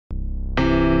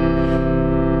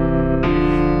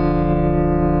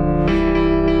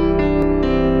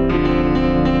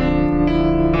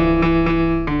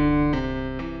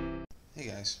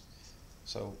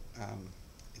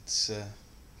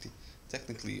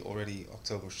actually already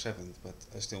October 7th, but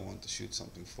I still want to shoot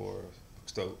something for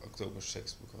October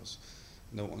 6th because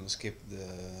I don't want to skip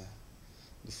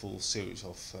the full series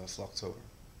of Vlogtober.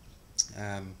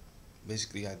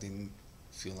 Basically, I didn't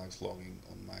feel like vlogging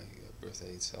on my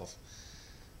birthday itself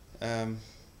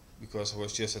because I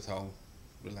was just at home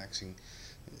relaxing.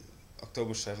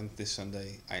 October 7th, this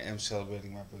Sunday, I am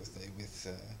celebrating my birthday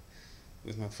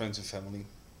with my friends and family.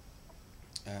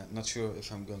 Not sure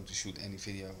if I'm going to shoot any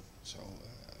video, so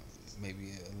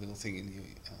maybe a little thing in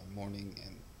the morning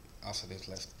and after they've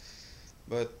left.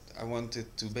 But I wanted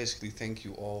to basically thank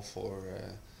you all for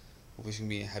wishing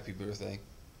me a happy birthday.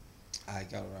 I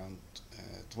got around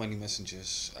 20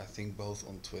 messages, I think both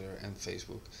on Twitter and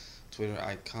Facebook. Twitter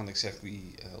I can't exactly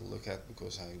look at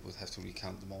because I would have to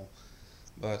recount them all.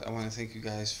 But I want to thank you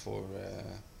guys for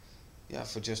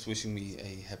just wishing me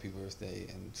a happy birthday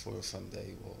and for a fun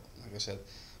day. Well, like I said,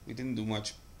 we didn't do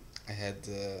much. I had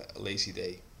a lazy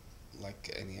day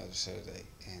like any other Saturday,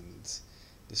 and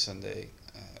this Sunday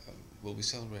we'll be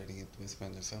celebrating it with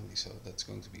friends and family, so that's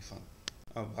going to be fun.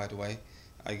 Oh, by the way,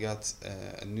 I got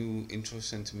a new intro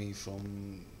sent to me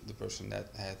from the person that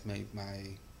had made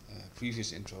my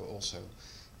previous intro also.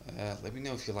 Let me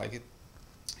know if you like it.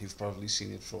 You've probably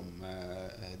seen it from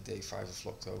day 5 of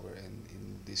Vlogtober, and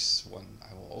in this one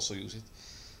I will also use it.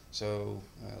 So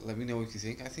let me know what you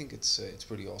think. I think it's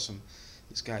pretty awesome.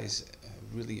 This guy is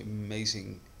really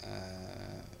amazing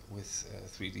with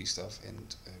 3D stuff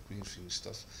and green screen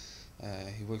stuff.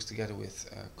 He works together with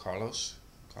Carlos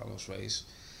Reyes,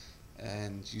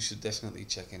 and you should definitely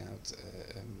check him out.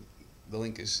 The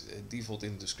link is default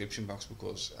in the description box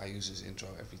because I use his intro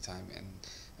every time and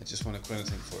I just want to credit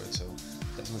him for it, so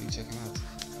definitely check him out.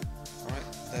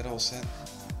 Alright, that all said,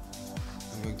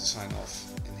 I'm going to sign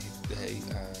off and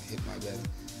hit my bed.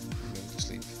 I'm going to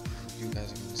sleep. You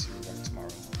guys are